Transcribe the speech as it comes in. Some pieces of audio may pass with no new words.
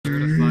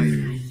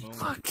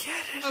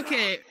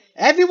Okay.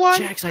 Everyone,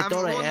 Jax, I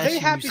thought I asked say you.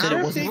 happy You said it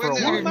birthday wasn't for a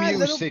to while. my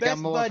little Music, best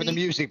I'm more for the buddy,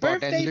 music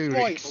part than birthday boy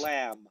lyrics.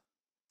 Flam.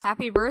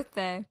 Happy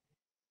birthday.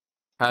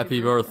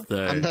 Happy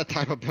birthday. I'm that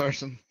type of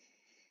person.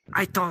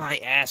 I thought I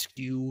asked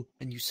you,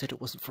 and you said it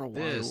wasn't for a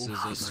while. This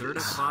is a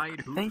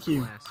certified hoop Thank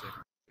you.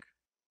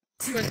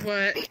 classic. With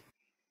what?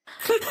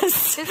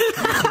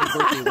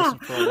 Happy birthday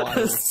wasn't for a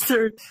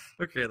while.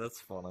 Okay, that's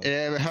funny.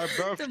 Her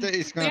birthday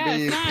is gonna Yeah,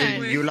 be it's not.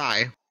 in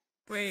July.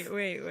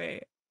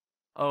 Wait.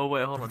 Oh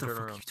wait, hold on. What the Turn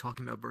fuck are around. you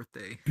talking about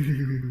birthday?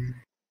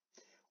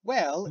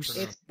 Well,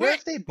 it's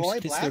birthday boy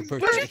Who's their Blam's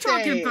birthday? What are you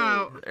talking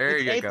about? There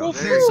It's you April go.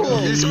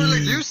 Fool's. This was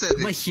like you said.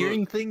 Am I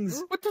hearing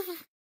things? What the?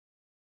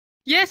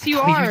 Yes, you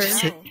You are. just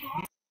said-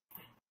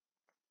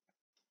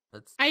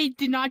 That's. I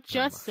did not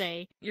just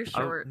say. You're Oh,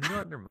 short. no,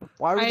 never mind.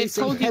 Why would I they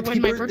say told you happy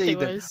when my birthday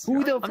birthday then? was.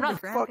 Who the I'm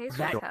not fuck Grandpa's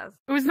that? podcast.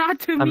 It was not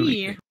to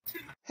me.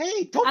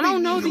 Hey, don't I be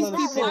don't know mean, these little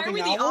people. Why are silly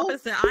we the owl.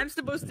 opposite? I'm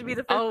supposed to be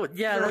the Oh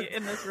yeah,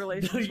 in this No,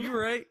 relationship. you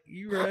right.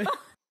 You right.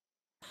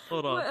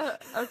 Hold on.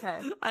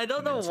 Okay. I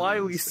don't know why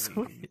we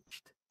switched.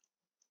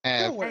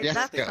 Don't worry, Hey,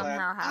 that Jessica.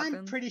 somehow I'm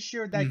happened. pretty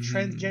sure that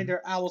transgender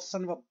owl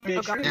son of a bitch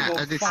Okay. will Yeah, go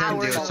I did find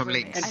send you him some I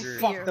links. and fear.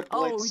 fuck the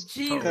Oh, Blitz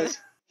Jesus. because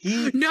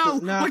he No,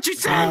 does not what you know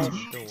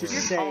said? to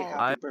say happy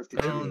I birthday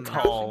to am me.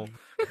 tall.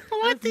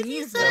 What did he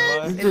Am say?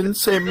 I? You didn't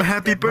say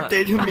happy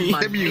birthday to me.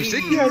 The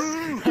music.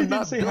 Yes, he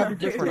did say happy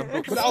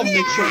birthday, but I'll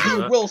make sure he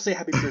will say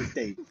happy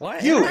birthday. Why?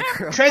 You,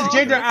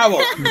 transgender owl,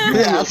 you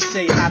will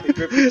say happy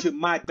birthday to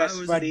my best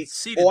was buddy, in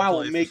seated or I will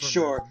play for make some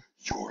sure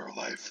reason. your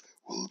life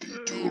will be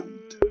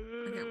doomed.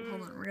 Okay,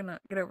 hold on. We're gonna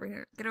get over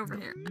here. Get over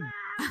here.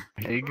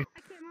 Egg.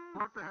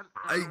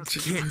 I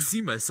can't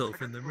see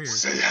myself in the mirror.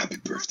 Say happy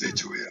birthday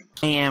to him.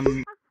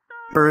 Am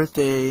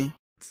birthday.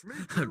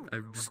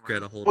 I'm just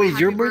grabbing a hold Wait, of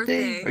your Happy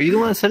birthday? birthday. Are you the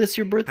one that said it's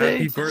your birthday?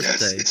 Happy birthday.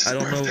 it's I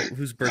his don't know birthday.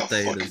 whose Now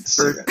birthday it fucking is.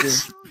 say it.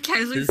 Birthday.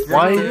 Guys, we His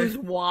Why- froze.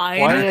 Why?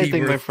 Why did I Happy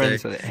think my birthday. friend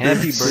said it?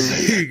 Happy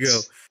birthday. Here you go.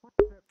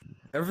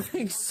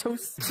 Everything's so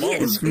small.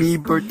 It's me,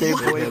 birthday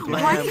boy.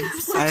 Why do you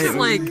have such I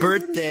like?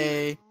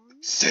 birthday.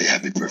 Say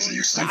happy birthday,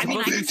 you son I of mean,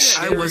 a I can bitch.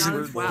 say I it, wasn't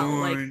not as well.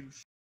 Like, born.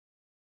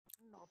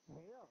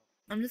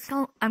 I'm just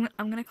call. I'm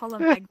gonna call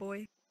him Egg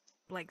Boy.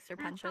 Like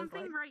Serpentia's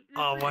like.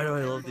 Oh, why do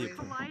I love the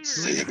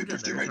Say happy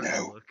birthday right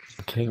now.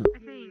 Okay.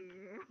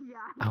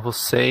 I will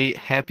say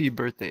happy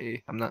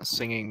birthday. I'm not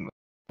singing.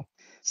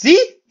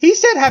 See? He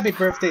said happy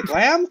birthday,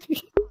 Blam.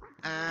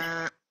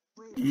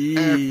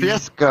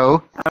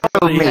 Fiasco.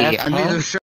 Follow me. I need to show